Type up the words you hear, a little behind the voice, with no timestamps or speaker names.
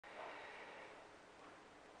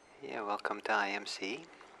Yeah, welcome to IMC.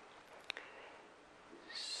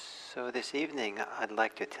 So this evening I'd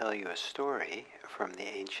like to tell you a story from the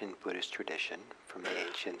ancient Buddhist tradition, from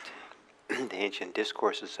the ancient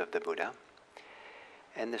discourses of the Buddha.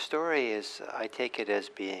 And the story is, I take it as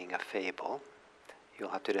being a fable. You'll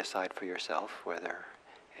have to decide for yourself whether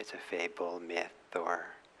it's a fable, myth, or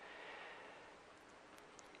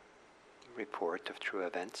report of true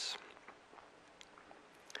events.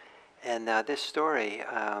 And this story,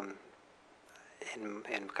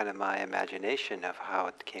 in kind of my imagination of how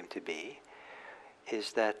it came to be,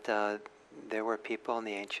 is that there were people in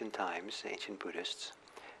the ancient times, ancient Buddhists,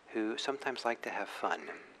 who sometimes like to have fun.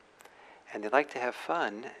 And they like to have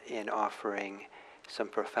fun in offering some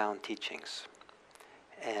profound teachings.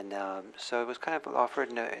 And so it was kind of offered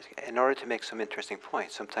in order to make some interesting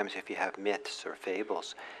points. Sometimes if you have myths or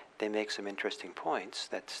fables, they make some interesting points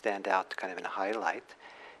that stand out kind of in a highlight.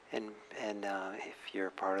 And if you're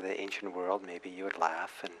part of the ancient world, maybe you would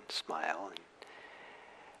laugh and smile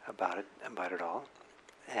about it all.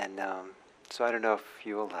 And so I don't know if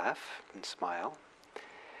you will laugh and smile,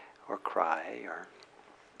 or cry, or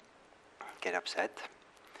get upset.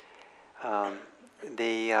 And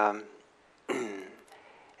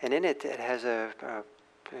in it has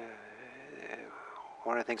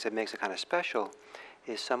one of the things that makes it kind of special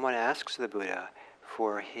is someone asks the Buddha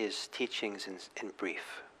for his teachings in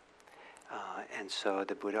brief. And so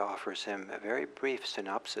the Buddha offers him a very brief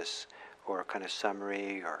synopsis or kind of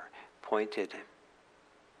summary or pointed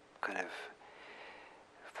kind of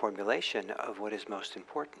formulation of what is most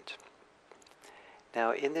important.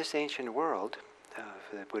 Now, in this ancient world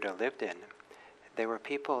the Buddha lived in, there were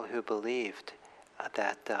people who believed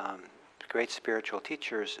that great spiritual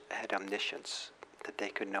teachers had omniscience, that they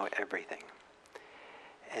could know everything.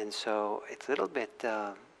 And so it's a little bit,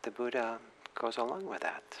 the Buddha goes along with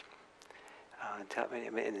that.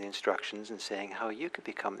 In the instructions and saying how you could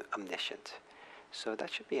become omniscient. So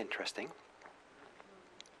that should be interesting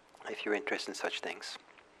if you're interested in such things.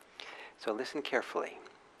 So listen carefully.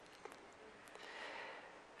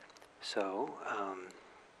 So,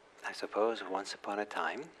 I suppose once upon a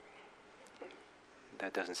time,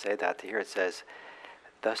 that doesn't say that here, it says,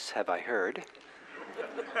 "Thus have I heard."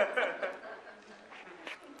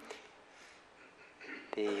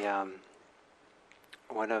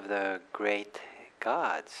 One of the great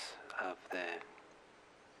gods of the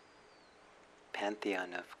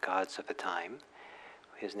pantheon of gods of the time,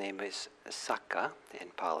 his name is Sakka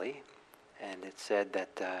in Pali, and it's said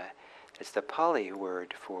that it's the Pali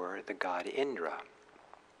word for the god Indra.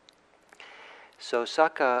 So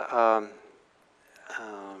Sakka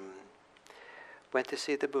went to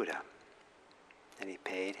see the Buddha, and he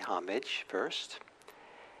paid homage first,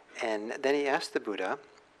 and then he asked the Buddha,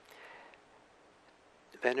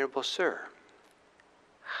 "Venerable Sir,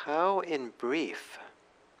 how in brief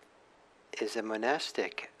is a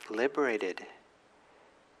monastic liberated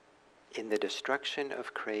in the destruction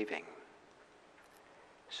of craving?"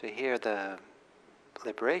 So here the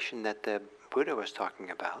liberation that the Buddha was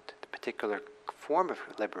talking about, the particular form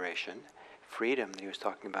of liberation, freedom that he was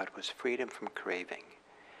talking about, was freedom from craving.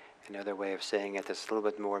 Another way of saying it that's a little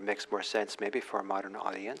bit more, makes more sense maybe for a modern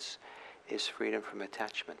audience, is freedom from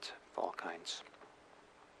attachment of all kinds.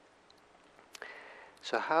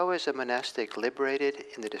 So how is a monastic liberated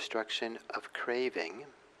in the destruction of craving?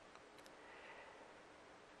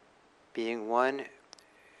 Being one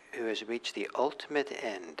who has reached the ultimate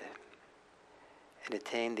end and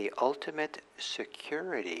attained the ultimate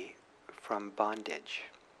security from bondage.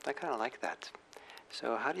 I kind of like that.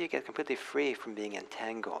 So how do you get completely free from being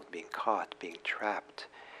entangled, being caught, being trapped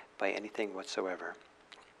by anything whatsoever?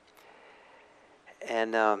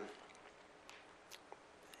 And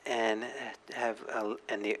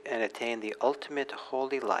attain the ultimate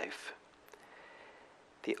holy life,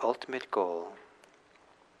 the ultimate goal,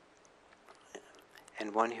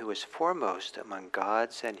 and one who is foremost among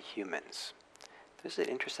gods and humans. This is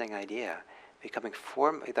an interesting idea. Becoming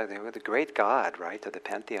the great God, right, of the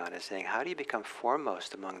pantheon is saying, how do you become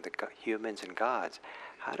foremost among the humans and gods?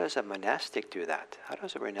 How does a monastic do that? How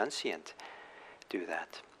does a renunciant do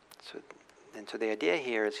that? So the idea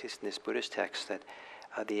here is in this Buddhist text that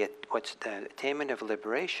the attainment of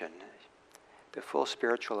liberation, the full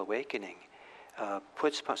spiritual awakening,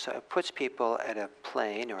 puts people at a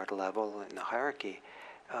plane or at a level in the hierarchy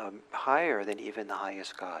higher than even the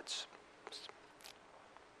highest gods.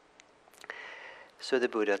 So the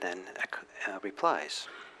Buddha then replies,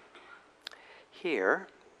 "Here,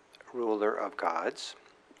 ruler of gods,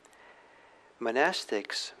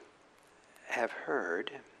 monastics have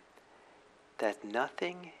heard that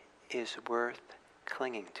nothing is worth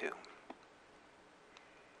clinging to."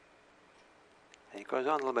 And it goes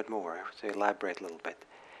on a little bit more, so elaborate a little bit.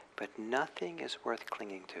 But nothing is worth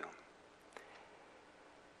clinging to.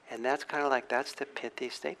 And that's kind of like, that's the pithy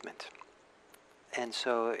statement. And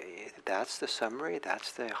so that's the summary,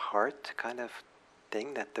 that's the heart kind of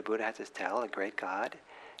thing that the Buddha has to tell, a great God.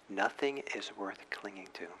 Nothing is worth clinging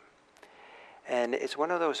to. And it's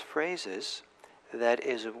one of those phrases that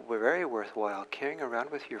is very worthwhile carrying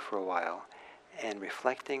around with you for a while and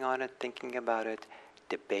reflecting on it, thinking about it,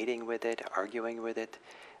 debating with it, arguing with it,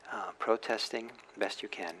 protesting best you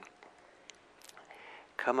can.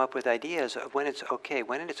 Come up with ideas of when it's okay,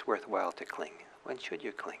 when it's worthwhile to cling. When should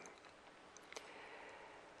you cling?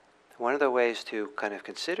 One of the ways to kind of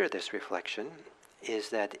consider this reflection is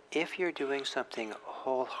that if you're doing something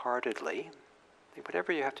wholeheartedly,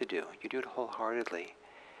 whatever you have to do, you do it wholeheartedly.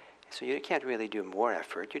 So you can't really do more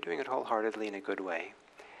effort. You're doing it wholeheartedly in a good way.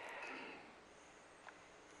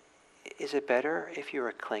 Is it better if you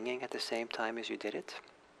were clinging at the same time as you did it?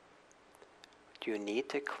 Do you need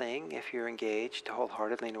to cling if you're engaged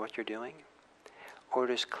wholeheartedly in what you're doing? Or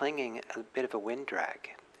is clinging a bit of a wind drag?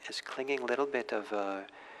 Is clinging a little bit of a,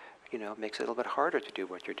 makes it a little bit harder to do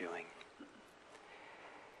what you're doing?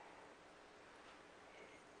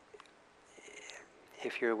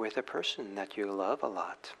 If you're with a person that you love a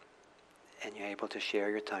lot and you're able to share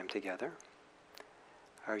your time together,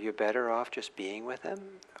 are you better off just being with them?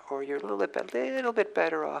 Or you're a little bit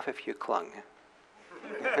better off if you clung?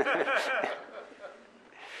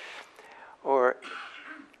 Or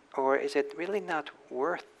is it really not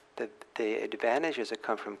worth the advantages that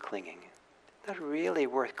come from clinging? Not really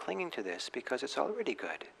worth clinging to this because it's already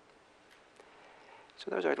good. So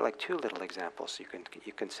those are like two little examples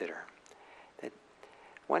you consider. That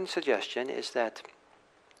one suggestion is that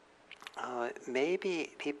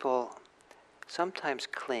maybe people sometimes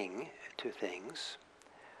cling to things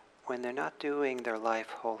when they're not doing their life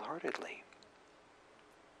wholeheartedly.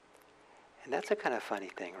 And that's a kind of funny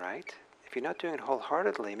thing, right? If you're not doing it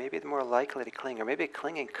wholeheartedly, maybe the more likely to cling, or maybe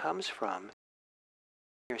clinging comes from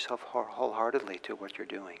yourself wholeheartedly to what you're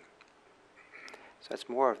doing. So that's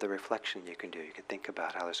more of the reflection you can do. You can think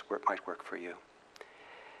about how this might work for you.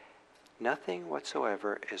 Nothing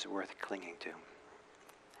whatsoever is worth clinging to.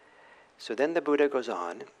 So then the Buddha goes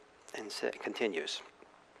on and continues.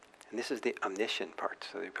 And this is the omniscient part,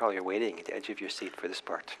 so you probably are waiting at the edge of your seat for this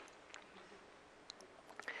part.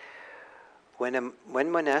 When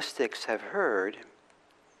monastics have heard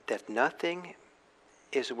that nothing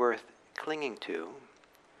is worth clinging to,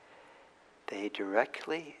 they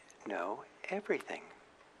directly know everything.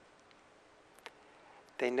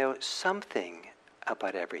 They know something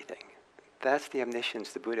about everything. That's the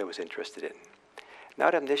omniscience the Buddha was interested in.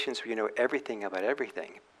 Not omniscience where you know everything about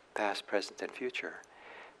everything, past, present, and future,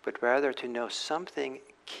 but rather to know something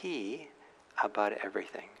key about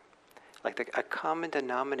everything. Like a common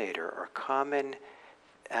denominator or common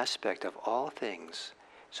aspect of all things,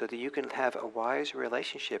 so that you can have a wise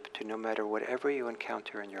relationship to no matter whatever you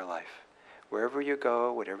encounter in your life. Wherever you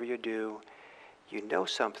go, whatever you do, you know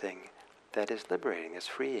something that is liberating, that's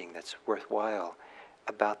freeing, that's worthwhile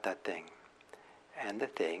about that thing. And the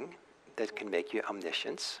thing that can make you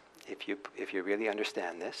omniscience, if you really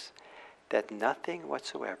understand this, that nothing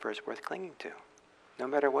whatsoever is worth clinging to, no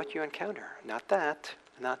matter what you encounter. Not that,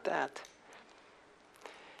 not that.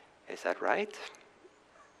 Is that right?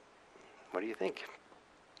 What do you think?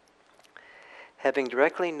 Having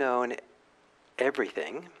directly known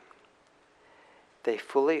everything, they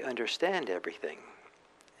fully understand everything.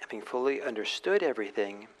 Having fully understood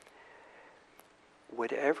everything,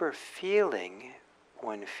 whatever feeling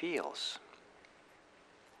one feels,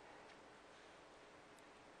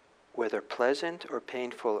 whether pleasant or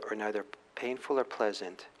painful, or neither painful or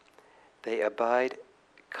pleasant, they abide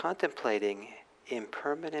contemplating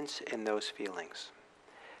impermanence in those feelings.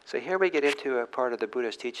 So here we get into a part of the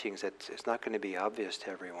Buddha's teachings that is not going to be obvious to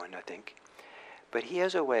everyone, I think. But he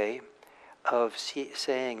has a way of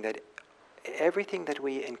saying that everything that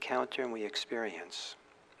we encounter and we experience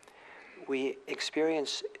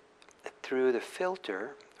through the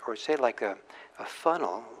filter, or say like a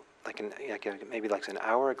funnel, maybe like an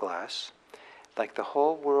hourglass, like the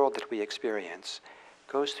whole world that we experience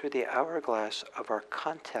goes through the hourglass of our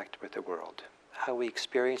contact with the world, how we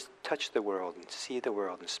experience, touch the world, and see the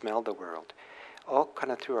world, and smell the world, all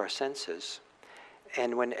kind of through our senses.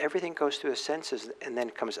 And when everything goes through the senses and then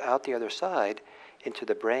comes out the other side into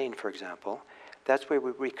the brain, for example, that's where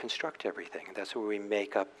we reconstruct everything. That's where we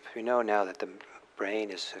make up. We know now that the brain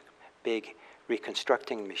is a big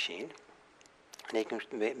reconstructing machine, and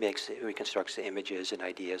it reconstructs the images and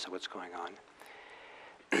ideas of what's going on.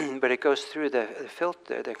 but it goes through the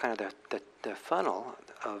filter, the kind of the funnel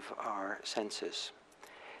of our senses.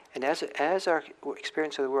 And as our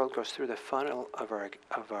experience of the world goes through the funnel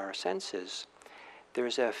of our senses,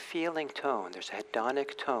 there's a feeling tone, there's a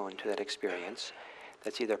hedonic tone to that experience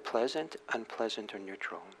that's either pleasant, unpleasant, or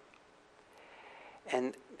neutral.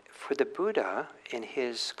 And for the Buddha, in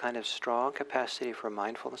his kind of strong capacity for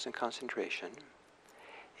mindfulness and concentration,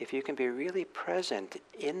 if you can be really present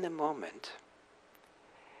in the moment,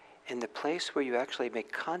 in the place where you actually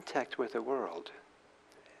make contact with the world,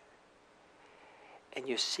 and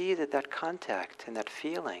you see that that contact and that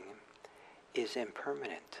feeling is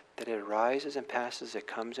impermanent, that it arises and passes, it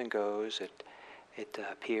comes and goes, it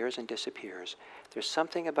appears and disappears. There's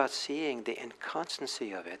something about seeing the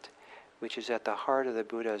inconstancy of it, which is at the heart of the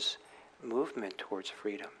Buddha's movement towards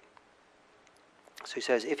freedom. So he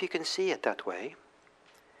says, if you can see it that way,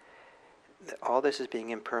 that all this is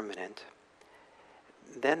being impermanent,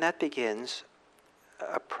 then that begins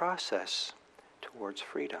a process towards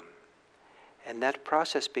freedom. And that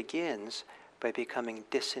process begins by becoming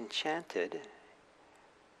disenchanted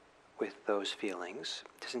with those feelings.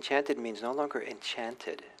 Disenchanted means no longer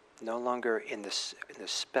enchanted, no longer in the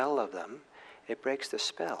spell of them. It breaks the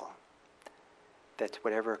spell. That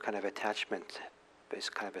whatever kind of attachment is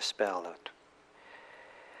kind of a spell.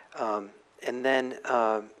 And then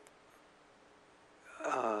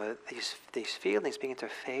these feelings begin to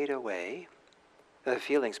fade away.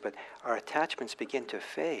 Feelings, but our attachments begin to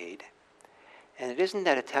fade. And it isn't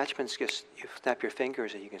that attachments just, you snap your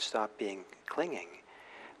fingers and you can stop being clinging.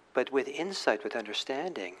 But with insight, with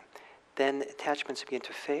understanding, then attachments begin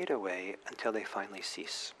to fade away until they finally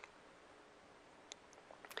cease.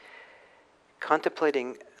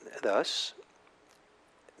 Contemplating thus,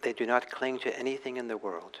 they do not cling to anything in the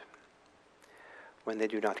world. When they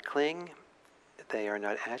do not cling, they are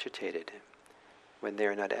not agitated. When they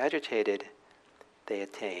are not agitated, they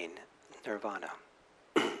attain nirvana.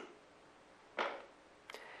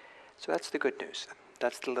 So that's the good news.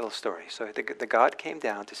 That's the little story. So the God came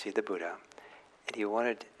down to see the Buddha, and he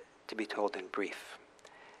wanted to be told in brief.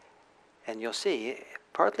 And you'll see,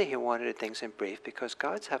 partly he wanted things in brief because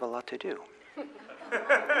gods have a lot to do.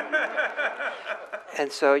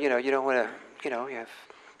 And so, you don't want to, you have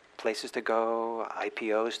places to go,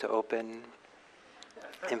 IPOs to open,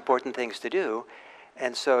 important things to do.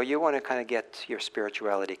 And so you want to kind of get your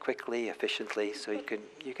spirituality quickly, efficiently, so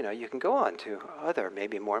you can go on to other,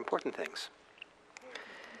 maybe more important things.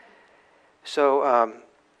 So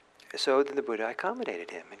the Buddha accommodated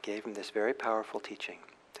him and gave him this very powerful teaching,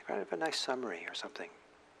 kind of a nice summary or something.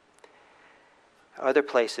 Other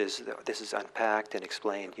places, this is unpacked and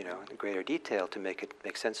explained, in greater detail to make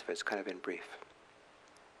sense of it. It's kind of in brief.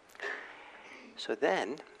 So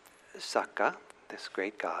then, Sakka, this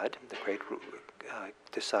great God, the great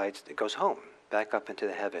decides, goes home, back up into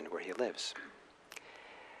the heaven where he lives.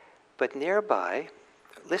 But nearby,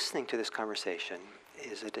 listening to this conversation,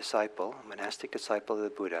 is a disciple, a monastic disciple of the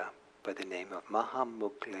Buddha, by the name of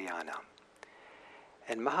Mahamogglayana.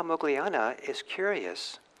 And Mahamogglayana is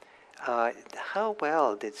curious, how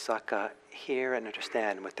well did Sakka hear and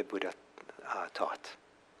understand what the Buddha taught?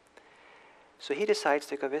 So he decides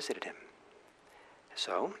to go visit him.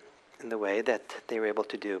 So, in the way that they were able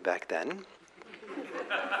to do back then,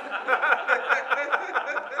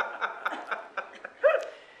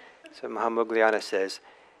 so Mahamogglayana says,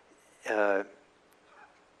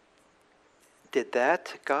 did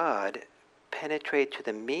that God penetrate to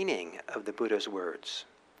the meaning of the Buddha's words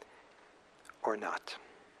or not?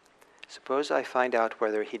 Suppose I find out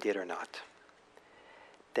whether he did or not.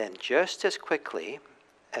 Then just as quickly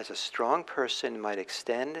as a strong person might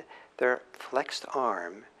extend their flexed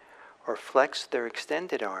arm or flex their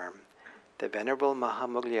extended arm, the Venerable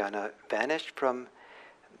Mahamogglayana vanished from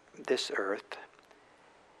this earth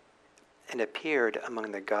and appeared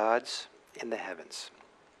among the gods in the heavens.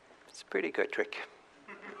 It's a pretty good trick.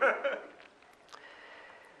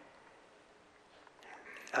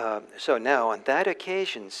 So now, on that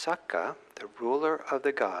occasion, Sakka, the ruler of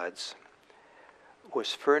the gods,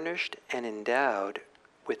 was furnished and endowed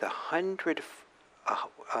with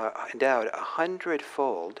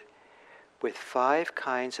 100-fold with 5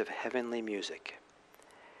 kinds of heavenly music,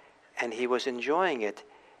 and he was enjoying it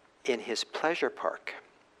in his pleasure park.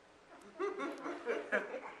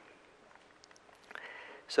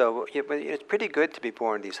 So it's pretty good to be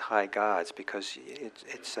born these high gods because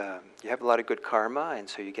it's you have a lot of good karma, and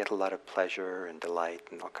so you get a lot of pleasure and delight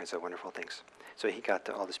and all kinds of wonderful things. So he got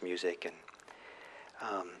all this music, and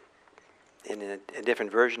in a different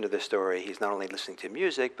version of the story, he's not only listening to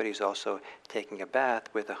music, but he's also taking a bath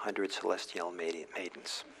with 100 celestial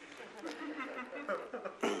maidens.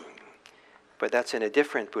 but that's in a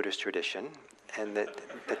different Buddhist tradition, and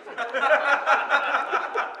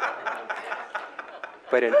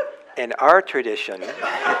but in our tradition,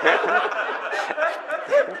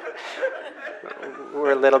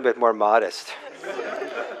 we're a little bit more modest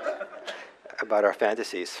about our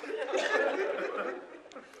fantasies.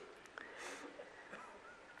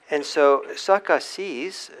 And so Sakka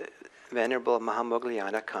sees Venerable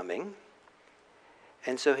Mahamoggallana coming,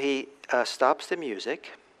 and so he stops the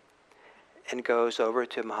music and goes over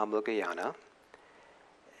to Mahamoggallana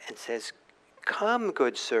and says, "Come,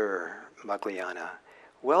 good sir Moggallana.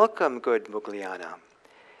 Welcome, good Moggallana.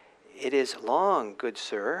 It is long, good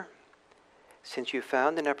sir, since you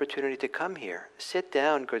found an opportunity to come here. Sit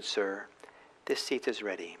down, good sir. This seat is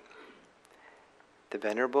ready." The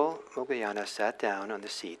Venerable Moggallana sat down on the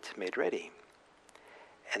seat made ready.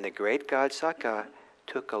 And the great god Sakka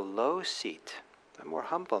took a low seat, a more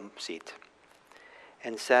humble seat,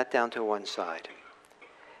 and sat down to one side.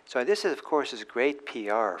 So this, of course, is great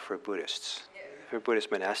PR for Buddhists, for Buddhist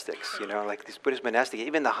monastics. You know, like these Buddhist monastics,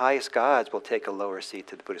 even the highest gods will take a lower seat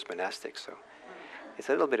to the Buddhist monastics. So it's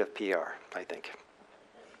a little bit of PR, I think.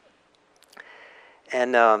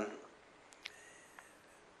 And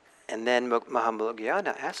then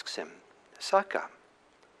Mahamoggallana asks him, "Sakka,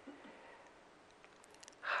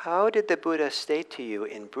 how did the Buddha state to you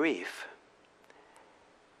in brief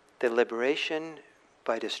the liberation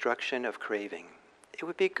by destruction of craving? It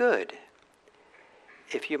would be good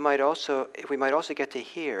if we might also get to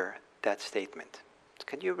hear that statement.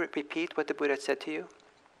 Can you repeat what the Buddha said to you?"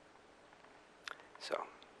 So,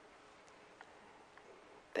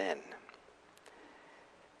 then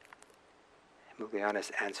Moggallana's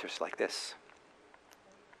answers like this.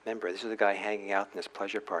 Remember, this is a guy hanging out in this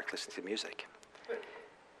pleasure park listening to music.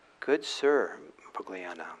 "Good sir,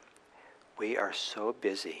 Moggallana, we are so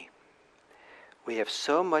busy. We have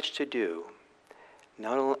so much to do,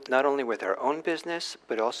 not only with our own business,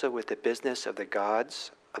 but also with the business of the gods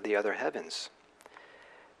of the other heavens.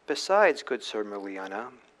 Besides, good sir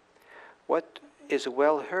Moggallana, what is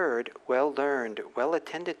well heard, well learned, well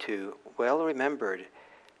attended to, well remembered,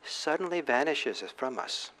 suddenly vanishes from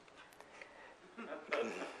us.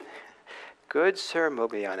 Good sir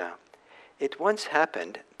Moggallana, it once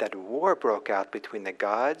happened that war broke out between the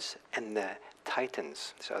gods and the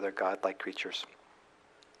Titans, these other godlike creatures.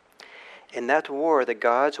 In that war, the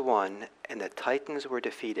gods won and the Titans were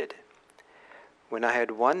defeated. When I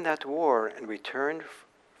had won that war and returned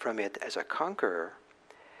from it as a conqueror,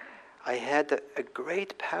 I had a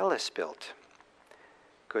great palace built.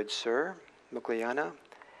 Good sir Moggallana,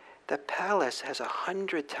 the palace has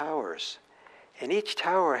 100 towers, and each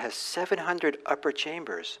tower has 700 upper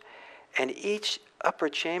chambers, and each upper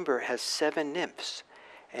chamber has 7 nymphs,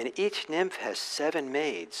 and each nymph has 7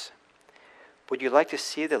 maids. Would you like to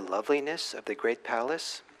see the loveliness of the great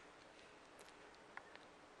palace?"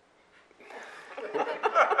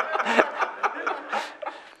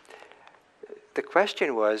 The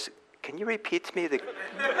question was, can you repeat to me the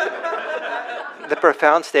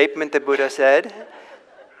profound statement the Buddha said?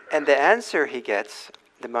 And the answer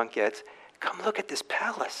the monk gets, "Come look at this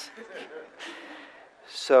palace."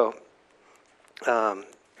 So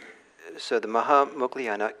the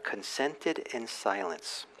Mahamoggallana consented in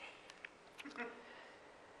silence.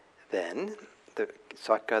 Then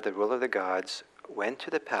Sakka, the ruler of the gods, went to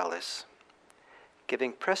the palace,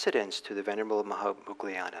 giving precedence to the Venerable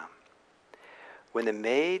Mahamoggallana. When the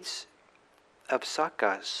maids of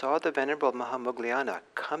Sakka saw the Venerable Mahamoggallana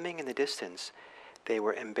coming in the distance, they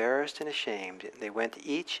were embarrassed and ashamed. They went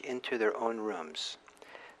each into their own rooms.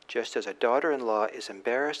 Just as a daughter-in-law is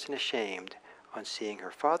embarrassed and ashamed on seeing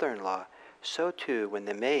her father-in-law, so too when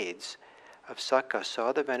the maids of Sakka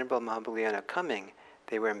saw the Venerable Mahamoggallana coming,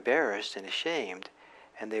 they were embarrassed and ashamed,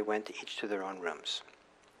 and they went each to their own rooms.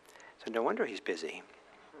 So no wonder he's busy.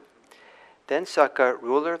 Then Sakka,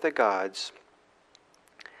 ruler of the gods,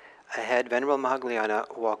 had Venerable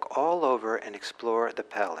Mahamoggallana walk all over and explore the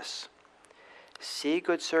palace. "See,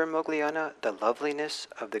 good sir Moggallana, the loveliness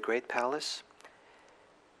of the great palace?"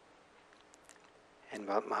 And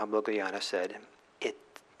Mahamoggallana said,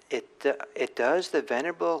 It does the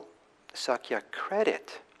Venerable Sakya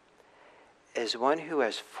credit as one who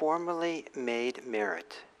has formerly made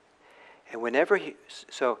merit. And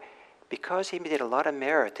because he did a lot of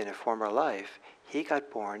merit in a former life, he got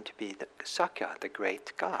born to be the Sakya, the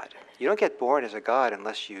great god. You don't get born as a god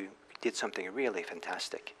unless you did something really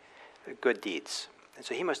fantastic, good deeds. And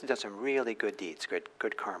so he must have done some really good deeds,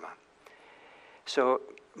 good karma. So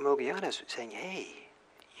Moggallana is saying, hey,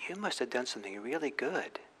 you must have done something really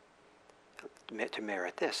good to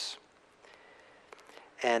merit this.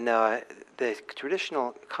 And the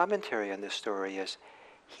traditional commentary on this story is,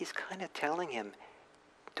 he's kind of telling him,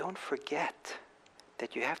 don't forget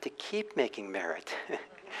that you have to keep making merit.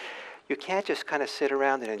 You can't just kind of sit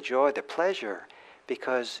around and enjoy the pleasure,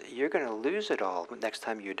 because you're going to lose it all next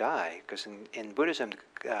time you die. Because in Buddhism,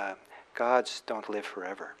 gods don't live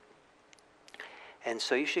forever. And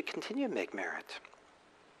so you should continue to make merit.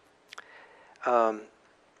 But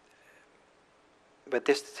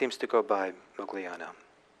this seems to go by Moggallana.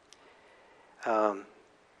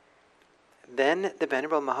 Then the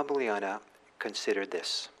Venerable Mahamoggallana considered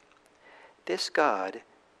this. This God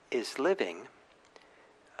is living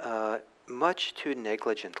much too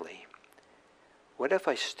negligently. What if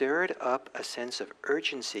I stirred up a sense of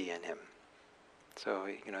urgency in him? So,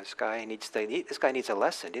 this guy needs a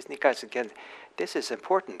lesson. Guys, again, this is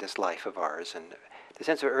important, this life of ours. And the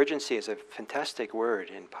sense of urgency is a fantastic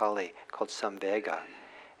word in Pali called samvega.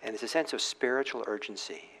 And it's a sense of spiritual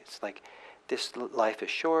urgency. It's like, this life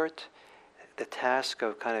is short. The task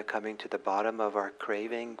of kind of coming to the bottom of our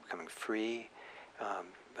craving, becoming free,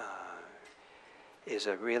 is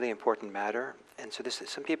a really important matter. And so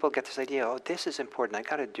some people get this idea, oh, this is important, I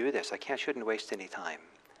got to do this, shouldn't waste any time.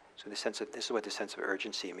 So this is what the sense of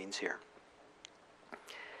urgency means here.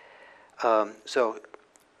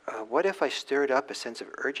 What if I stirred up a sense of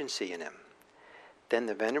urgency in him? Then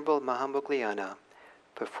the Venerable Mahamoggallana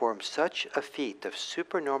performed such a feat of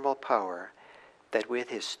supernormal power that with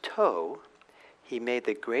his toe he made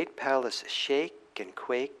the great palace shake and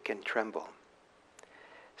quake and tremble.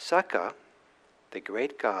 Sakka, the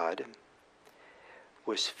great god,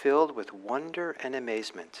 was filled with wonder and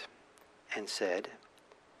amazement, and said,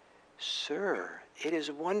 "Sir, it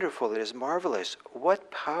is wonderful, it is marvelous,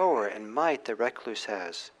 what power and might the recluse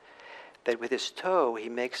has, that with his toe he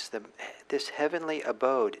makes this heavenly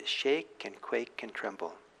abode shake and quake and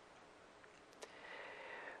tremble."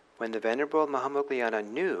 When the Venerable Mahamoggallana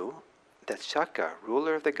knew that Sakka,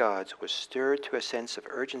 ruler of the gods, was stirred to a sense of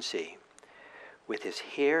urgency, with his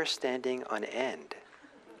hair standing on end.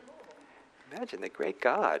 Imagine the great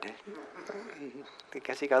god. I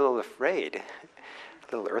guess he got a little afraid,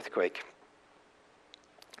 a little earthquake.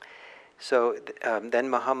 So then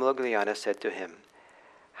Mahamoggallana said to him,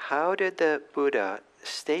 "How did the Buddha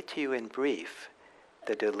state to you in brief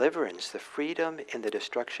the deliverance, the freedom in the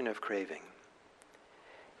destruction of craving?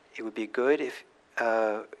 It would be good if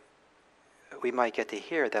we might get to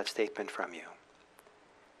hear that statement from you."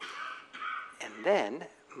 And then,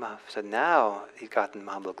 so now he's gotten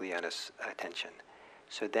Mahamoggallana's attention.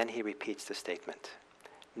 So then he repeats the statement.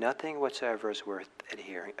 Nothing whatsoever is worth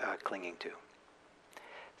clinging to.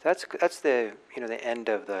 That's the the end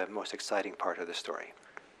of the most exciting part of the story.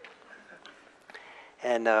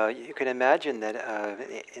 And you can imagine that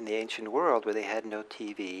in the ancient world, where they had no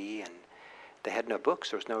TV and they had no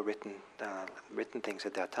books, there was no written things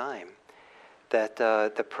at that time, that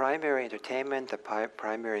the primary entertainment, the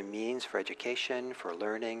primary means for education, for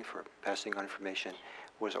learning, for passing on information,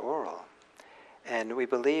 was oral. And we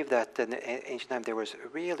believe that in the ancient time there was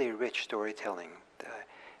really rich storytelling.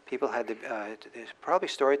 People had probably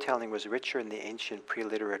storytelling was richer in the ancient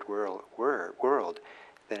pre-literate world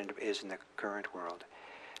than it is in the current world.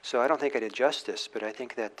 So I don't think I did justice, but I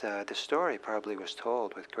think that the story probably was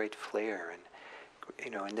told with great flair, and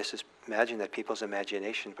and this is, imagine that people's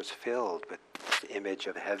imagination was filled with the image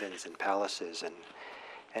of heavens and palaces,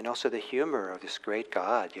 and also the humor of this great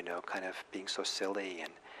God, kind of being so silly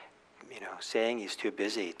and saying he's too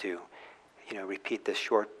busy to repeat this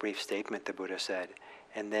short, brief statement the Buddha said,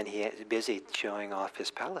 and then he is busy showing off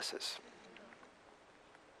his palaces.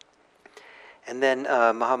 And then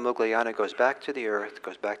Mahamoggallana goes back to the earth,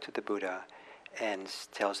 goes back to the Buddha, and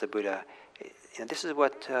tells the Buddha, this is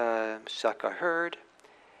what Sakka heard,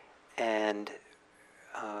 and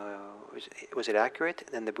was it accurate?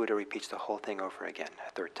 And then the Buddha repeats the whole thing over again,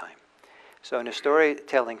 a third time. So in a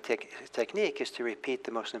storytelling technique is to repeat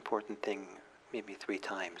the most important thing maybe 3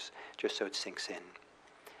 times, just so it sinks in.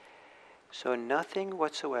 So nothing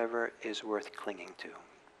whatsoever is worth clinging to,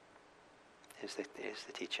 is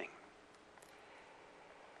the teaching.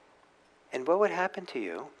 And what would happen to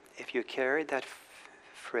you if you carried that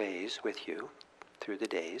phrase with you through the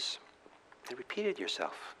days and repeated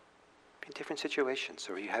yourself in different situations?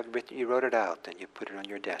 Or you wrote it out and you put it on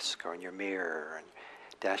your desk or in your mirror or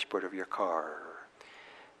dashboard of your car,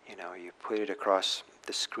 or you put it across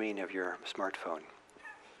the screen of your smartphone.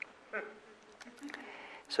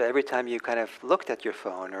 So every time you kind of looked at your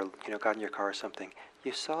phone or got in your car or something,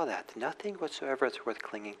 you saw that nothing whatsoever is worth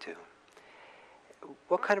clinging to.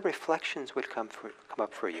 What kind of reflections would come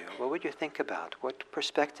up for you? What would you think about? What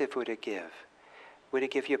perspective would it give? Would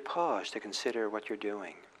it give you pause to consider what you're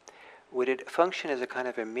doing? Would it function as a kind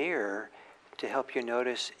of a mirror to help you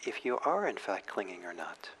notice if you are in fact clinging or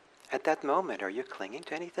not? At that moment, are you clinging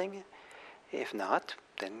to anything? If not,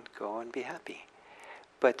 then go and be happy.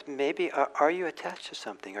 But maybe, are you attached to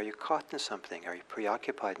something? Are you caught in something? Are you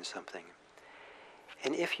preoccupied in something?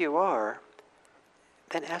 And if you are,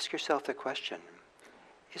 then ask yourself the question,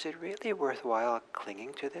 is it really worthwhile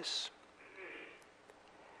clinging to this?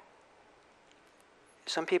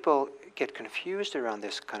 Some people get confused around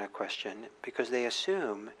this kind of question because they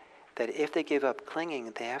assume that if they give up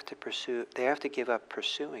clinging, they have to give up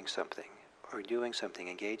pursuing something or doing something,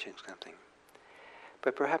 engaging in something.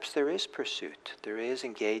 But perhaps there is pursuit, there is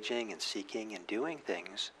engaging and seeking and doing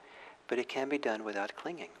things, but it can be done without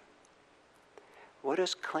clinging. What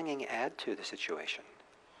does clinging add to the situation?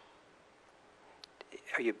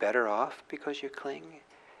 Are you better off because you cling?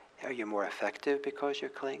 Are you more effective because you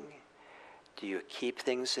cling? Do you keep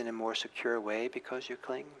things in a more secure way because you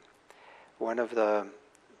cling? One of the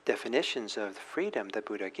definitions of freedom that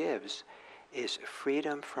Buddha gives is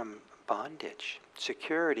freedom from bondage,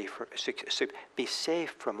 security, be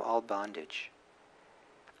safe from all bondage.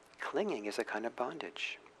 Clinging is a kind of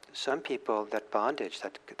bondage. Some people, that bondage,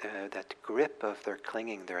 that grip of their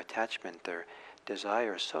clinging, their attachment, their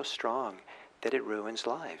desire is so strong that it ruins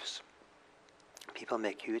lives. People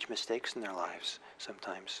make huge mistakes in their lives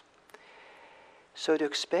sometimes. So to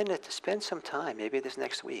spend some time, maybe this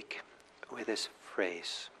next week, with this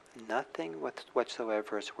phrase, nothing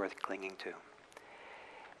whatsoever is worth clinging to.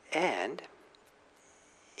 And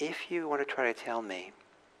if you want to try to tell me,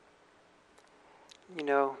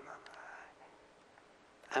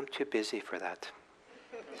 I'm too busy for that.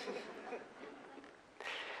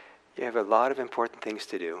 You have a lot of important things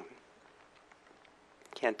to do.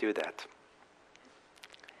 Can't do that.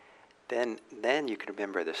 Then you can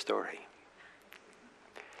remember the story.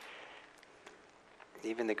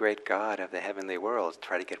 Even the great God of the heavenly worlds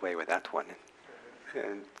tried to get away with that one.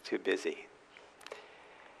 And too busy.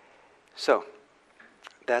 So,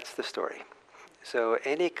 that's the story. So,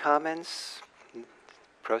 any comments,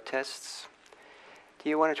 protests? Do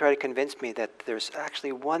you want to try to convince me that there's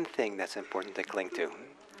actually one thing that's important to cling to?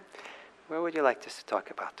 What would you like us to talk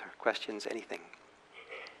about? Or questions, anything?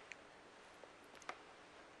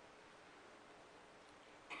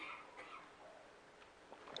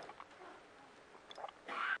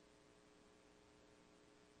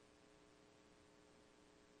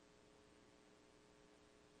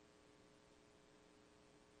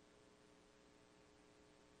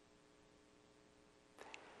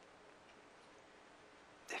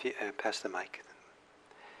 If you pass the mic.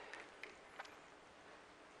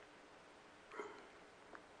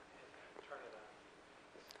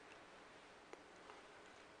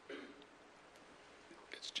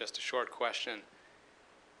 It's just a short question.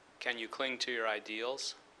 Can you cling to your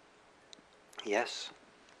ideals? Yes.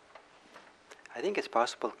 I think it's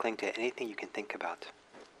possible to cling to anything you can think about.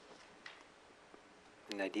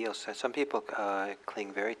 And ideals. Some people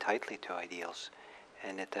cling very tightly to ideals,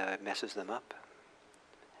 and it messes them up.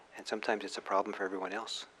 And sometimes it's a problem for everyone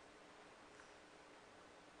else.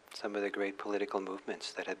 Some of the great political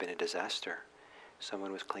movements that have been a disaster,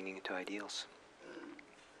 someone was clinging to ideals.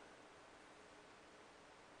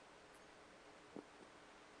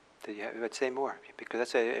 But say more, because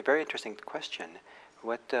that's a very interesting question.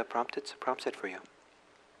 What prompts it for you?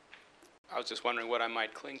 I was just wondering what I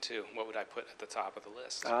might cling to. What would I put at the top of the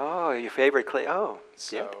list? Oh, your favorite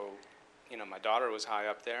So, yep. My daughter was high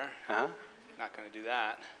up there. Uh-huh. Not going to do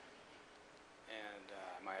that. And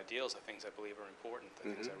my ideals are things I believe are important, the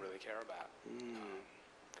things I really care about.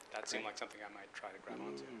 That seemed like something I might try to grab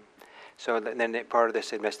onto. So then part of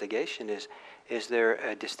this investigation is there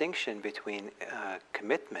a distinction between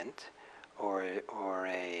commitment or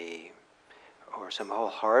some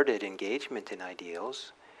wholehearted engagement in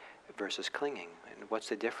ideals versus clinging? And what's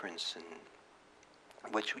the difference?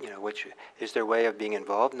 And which is there a way of being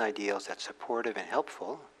involved in ideals that's supportive and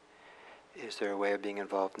helpful? Is there a way of being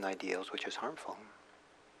involved in ideals which is harmful?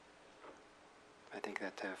 I think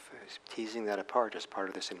that teasing that apart is part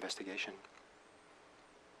of this investigation.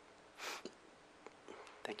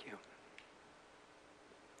 Thank you.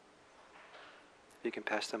 You can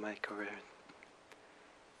pass the mic over there.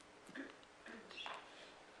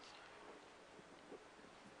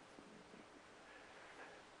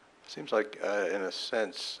 Seems like, in a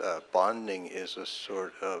sense, bonding is a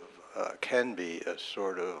sort of, can be a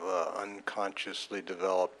sort of unconsciously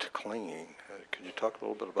developed clinging. Could you talk a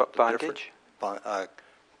little bit about the difference?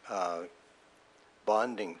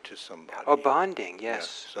 Bonding to somebody. Oh, bonding,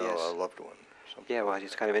 yes. Yeah, so yes. a loved one. Yeah, well,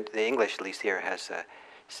 it's kind of, the English at least here has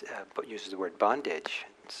but uses the word bondage.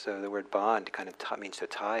 So the word bond kind of means to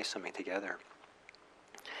tie something together.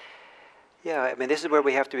 Yeah, I mean, this is where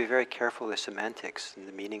we have to be very careful with semantics and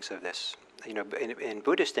the meanings of this. You know, in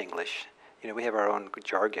Buddhist English, you know, we have our own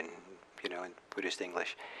jargon, you know, in Buddhist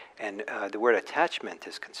English. And the word attachment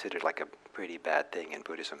is considered like a pretty bad thing in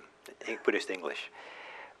Buddhism, Buddhist English.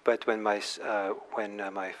 But when my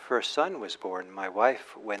first son was born, my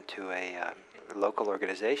wife went to a local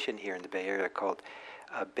organization here in the Bay Area called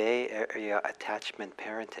Bay Area Attachment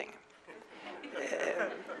Parenting.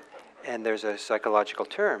 And there's a psychological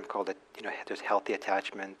term called it, you know, there's healthy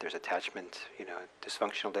attachment, there's attachment, you know,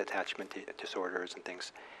 dysfunctional attachment disorders and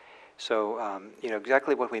things. So, you know,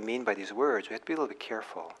 exactly what we mean by these words, we have to be a little bit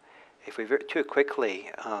careful. If we too quickly,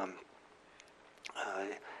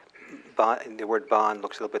 the word bond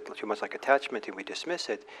looks a little bit too much like attachment and we dismiss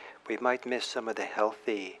it, we might miss some of the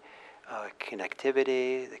healthy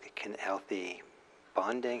connectivity, the healthy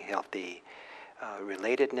bonding, healthy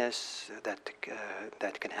relatedness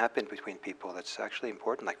that can happen between people. That's actually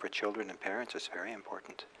important. Like for children and parents, it's very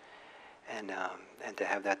important, and to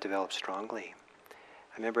have that develop strongly.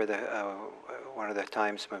 I remember one of the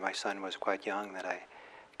times when my son was quite young that I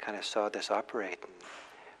kind of saw this operate.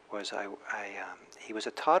 Was he was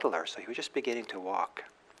a toddler, so he was just beginning to walk,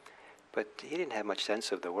 but he didn't have much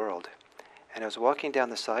sense of the world. And I was walking down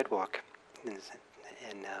the sidewalk in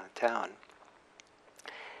town.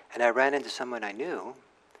 And I ran into someone I knew,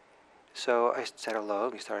 so I said hello,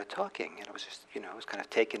 and we started talking, and I was just, you know, I was kind of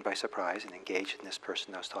taken by surprise and engaged in this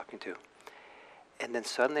person I was talking to. And then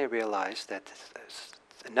suddenly I realized that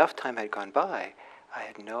enough time had gone by, I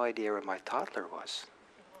had no idea where my toddler was,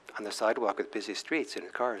 on the sidewalk with busy streets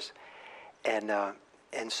and cars. And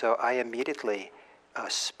so I immediately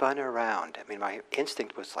spun around. I mean, my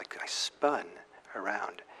instinct was like I spun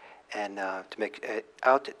around, and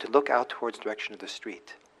to look out towards the direction of the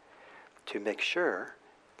street, to make sure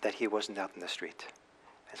that he wasn't out in the street.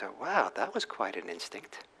 I said, wow, that was quite an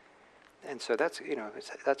instinct. And so that's, you know,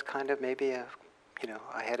 that's kind of maybe I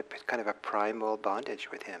had a kind of a primal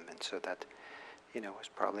bondage with him, and so that, you know, was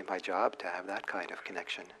probably my job to have that kind of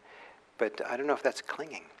connection. But I don't know if that's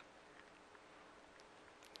clinging.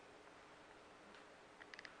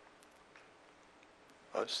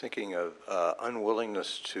 I was thinking of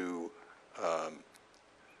unwillingness to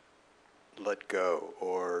let go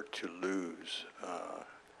or to lose,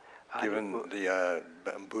 given the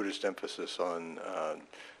Buddhist emphasis on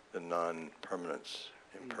the non-permanence,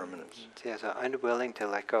 impermanence. Yes, unwilling to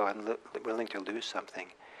let go, unwilling to lose something.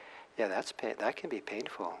 Yeah, that can be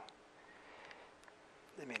painful.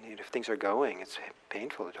 I mean, if things are going, it's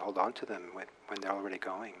painful to hold on to them when they're already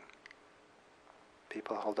going.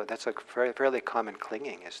 People hold on. That's a fairly common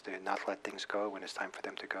clinging, is to not let things go when it's time for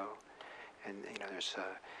them to go. And you know, there's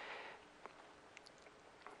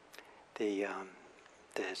the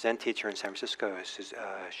Zen teacher in San Francisco,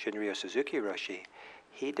 Shunryu Suzuki Roshi.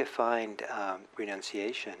 He defined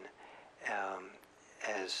renunciation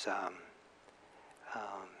as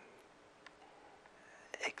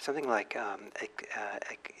something like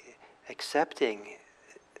accepting,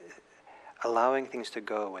 allowing things to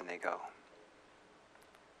go when they go.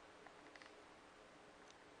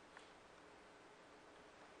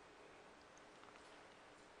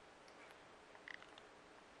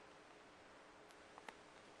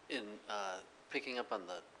 In picking up on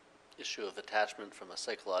the issue of attachment from a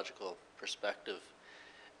psychological perspective,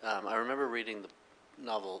 I remember reading the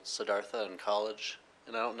novel Siddhartha in college,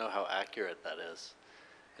 and I don't know how accurate that is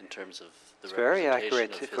in terms of the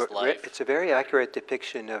representation of his life. It's a very accurate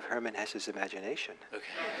depiction of Hermann Hesse's imagination.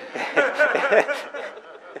 Okay.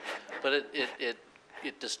 But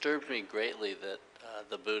it disturbed me greatly that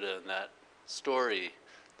the Buddha in that story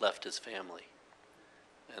left his family,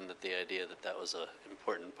 and that the idea that that was an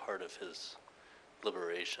important part of his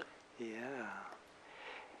liberation.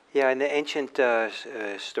 Yeah. In the ancient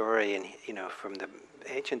story, and you know, from the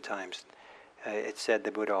ancient times, it said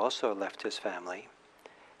the Buddha also left his family.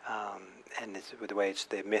 And the way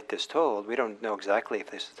the myth is told, we don't know exactly if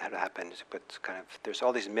this had happened, but kind of there's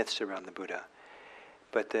all these myths around the Buddha.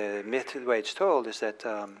 But the myth, the way it's told, is that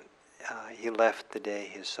he left the day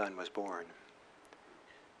his son was born.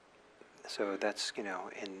 So that's in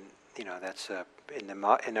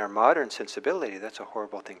our modern sensibility, that's a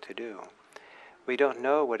horrible thing to do. We don't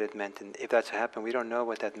know what it meant, if that's happened, we don't know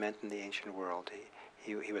what that meant in the ancient world.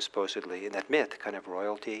 He was supposedly, in that myth, kind of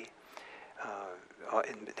royalty.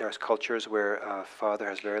 There's cultures where a father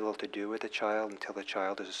has very little to do with the child until the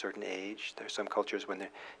child is a certain age. There's some cultures when they're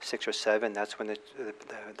 6 or 7, that's when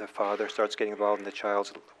the father starts getting involved in the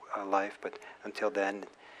child's life. But until then,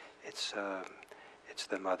 it's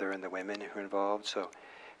the mother and the women who are involved. So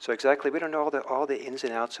So exactly, we don't know all the ins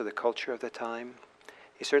and outs of the culture of the time.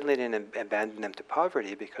 He certainly didn't abandon them to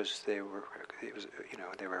poverty because they were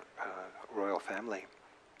a royal family.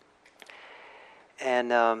 And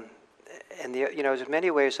there's many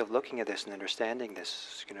ways of looking at this and understanding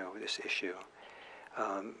this, this issue.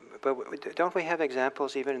 But don't we have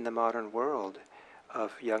examples even in the modern world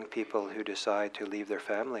of young people who decide to leave their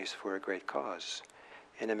families for a great cause?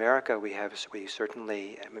 In America,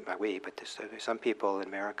 some people in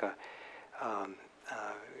America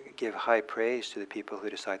give high praise to the people who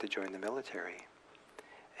decide to join the military.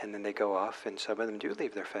 And then they go off, and some of them do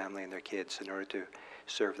leave their family and their kids in order to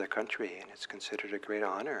serve their country, and it's considered a great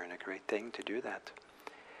honor and a great thing to do that.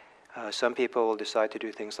 Some people will decide to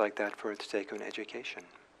do things like that for the sake of an education.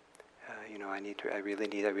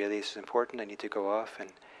 This is important, I need to go off,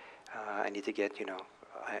 and I need to get,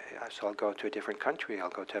 so I'll go to a different country, I'll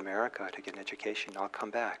go to America to get an education, I'll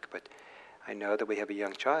come back, but I know that we have a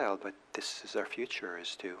young child, but this is our future,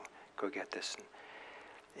 is to go get this.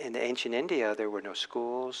 In ancient India, there were no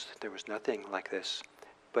schools, there was nothing like this.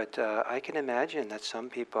 But I can imagine that some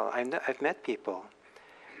people, I've met people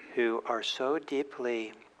who are so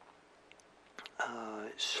deeply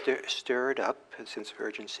stirred up, a sense of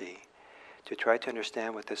urgency, to try to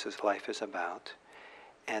understand what life is about,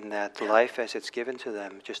 and that life as it's given to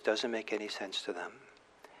them just doesn't make any sense to them.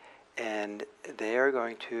 And they are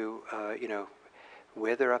going to,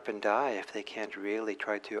 wither up and die if they can't really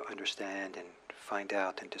try to understand and find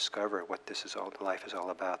out and discover what life is all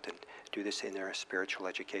about, and do this in their spiritual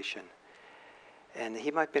education. And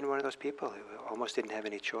he might have been one of those people who almost didn't have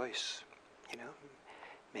any choice.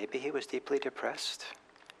 Maybe he was deeply depressed.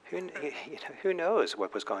 Who knows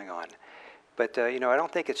what was going on? But I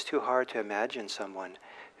don't think it's too hard to imagine someone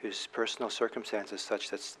whose personal circumstances such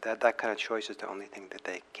that kind of choice is the only thing that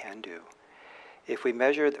they can do. If we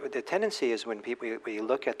measure, the tendency is when we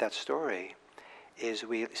look at that story, is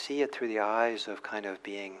we see it through the eyes of kind of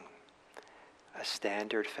being a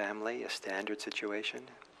standard family, a standard situation.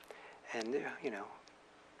 And,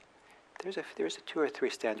 there's a 2 or 3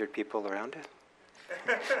 standard people around it.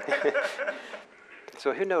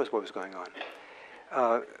 So who knows what was going on?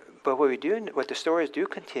 But what the stories do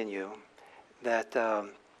continue, that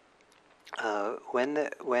when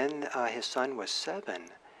his son was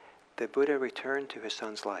 7, the Buddha returned to his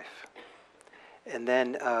son's life. And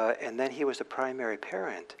then he was the primary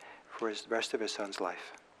parent for the rest of his son's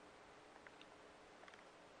life.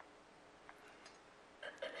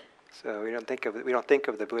 So we don't think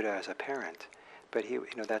of the Buddha as a parent, but he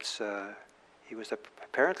was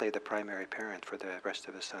apparently the primary parent for the rest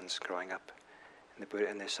of his sons growing up. And the Buddha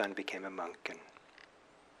and his son became a monk and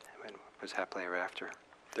was happily ever after.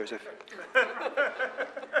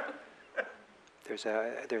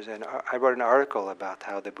 I wrote an article about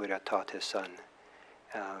how the Buddha taught his son.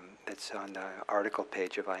 That's on the article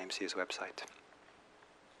page of IMC's website.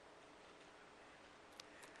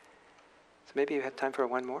 So maybe you have time for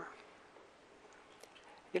one more?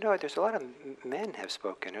 There's a lot of men have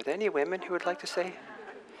spoken. Are there any women who would like to say?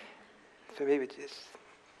 So maybe just...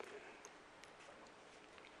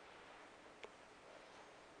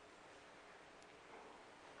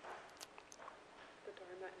 The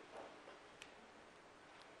Dharma.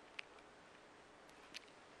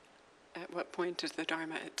 At what point is the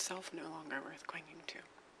Dharma itself no longer worth clinging to?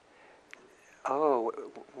 Oh,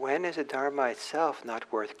 when is the Dharma itself not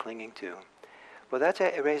worth clinging to? Well, that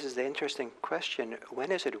raises the interesting question,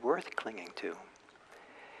 when is it worth clinging to?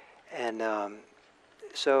 And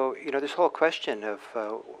so, this whole question of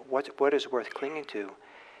what is worth clinging to,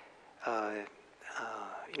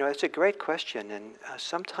 it's a great question, and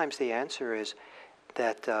sometimes the answer is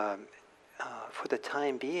that for the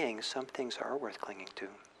time being, some things are worth clinging to.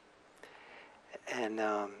 And,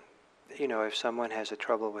 if someone has a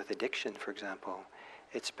trouble with addiction, for example,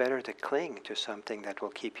 it's better to cling to something that will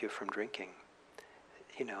keep you from drinking,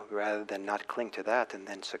 rather than not cling to that and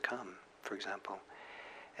then succumb, for example.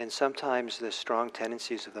 And sometimes the strong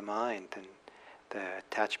tendencies of the mind and the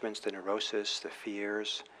attachments, the neurosis, the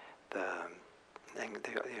fears,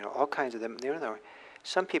 all kinds of them,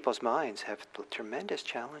 some people's minds have tremendous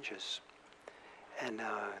challenges, and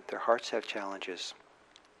their hearts have challenges.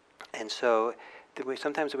 And so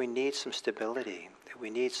sometimes we need some stability.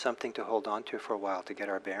 We need something to hold on to for a while to get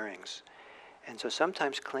our bearings. And so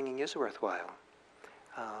sometimes clinging is worthwhile,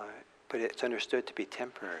 but it's understood to be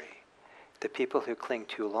temporary. The people who cling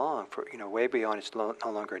too long, for way beyond it's no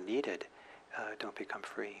longer needed, don't become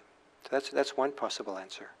free. So that's one possible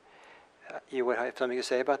answer. You would have something to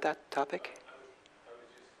say about that topic? What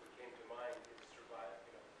came to mind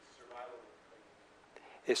is survival.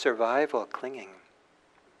 Is survival clinging?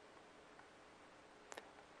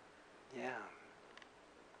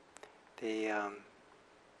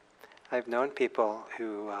 I've known people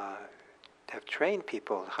who have trained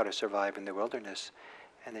people how to survive in the wilderness,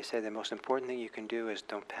 and they say the most important thing you can do is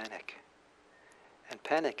don't panic. And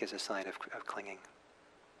panic is a sign of clinging.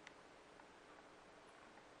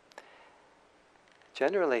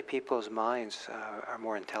 Generally, people's minds are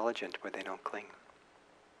more intelligent where they don't cling.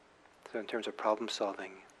 So in terms of problem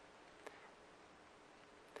solving.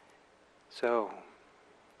 So,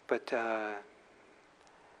 but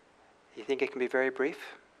you think it can be very brief?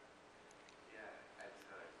 Yeah, that's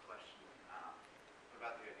a question. What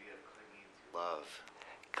about the idea of clinging to love?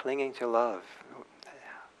 Clinging to love.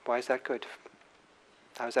 Why is that good?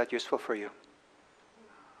 How is that useful for you?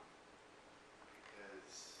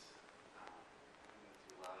 Because clinging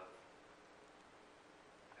to love,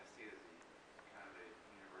 I see it as a kind of a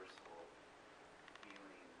universal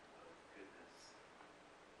feeling of goodness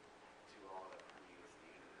to all that permeates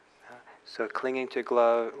the universe. So clinging to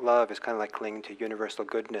love is kind of like clinging to universal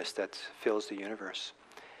goodness that fills the universe.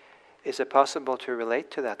 Is it possible to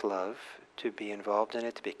relate to that love, to be involved in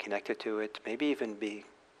it, to be connected to it, maybe even be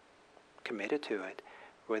committed to it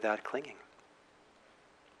without clinging?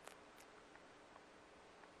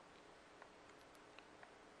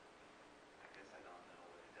 I guess I don't know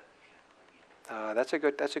what the definition of clinging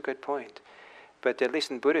is. That's a good point. But at least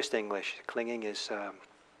in Buddhist English, clinging is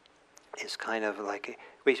kind of like,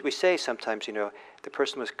 we say sometimes, the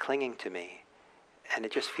person was clinging to me, and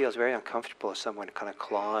it just feels very uncomfortable as someone kind of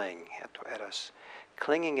clawing at us.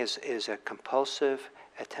 Clinging is a compulsive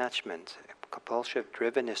attachment, a compulsive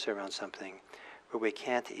drivenness around something where we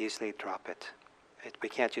can't easily drop it. We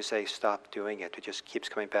can't just say stop doing it. It just keeps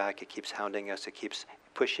coming back, it keeps hounding us, it keeps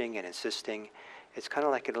pushing and insisting. It's kind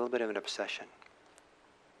of like a little bit of an obsession.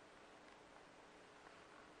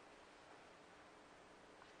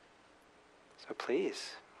 So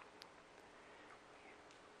please,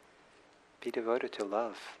 be devoted to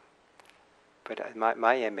love. But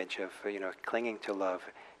my image of clinging to love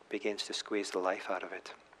begins to squeeze the life out of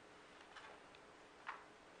it.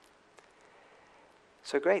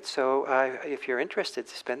 So great. So if you're interested,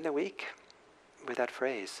 spend the week with that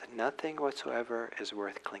phrase, nothing whatsoever is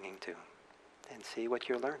worth clinging to, and see what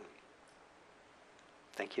you learn.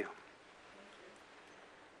 Thank you.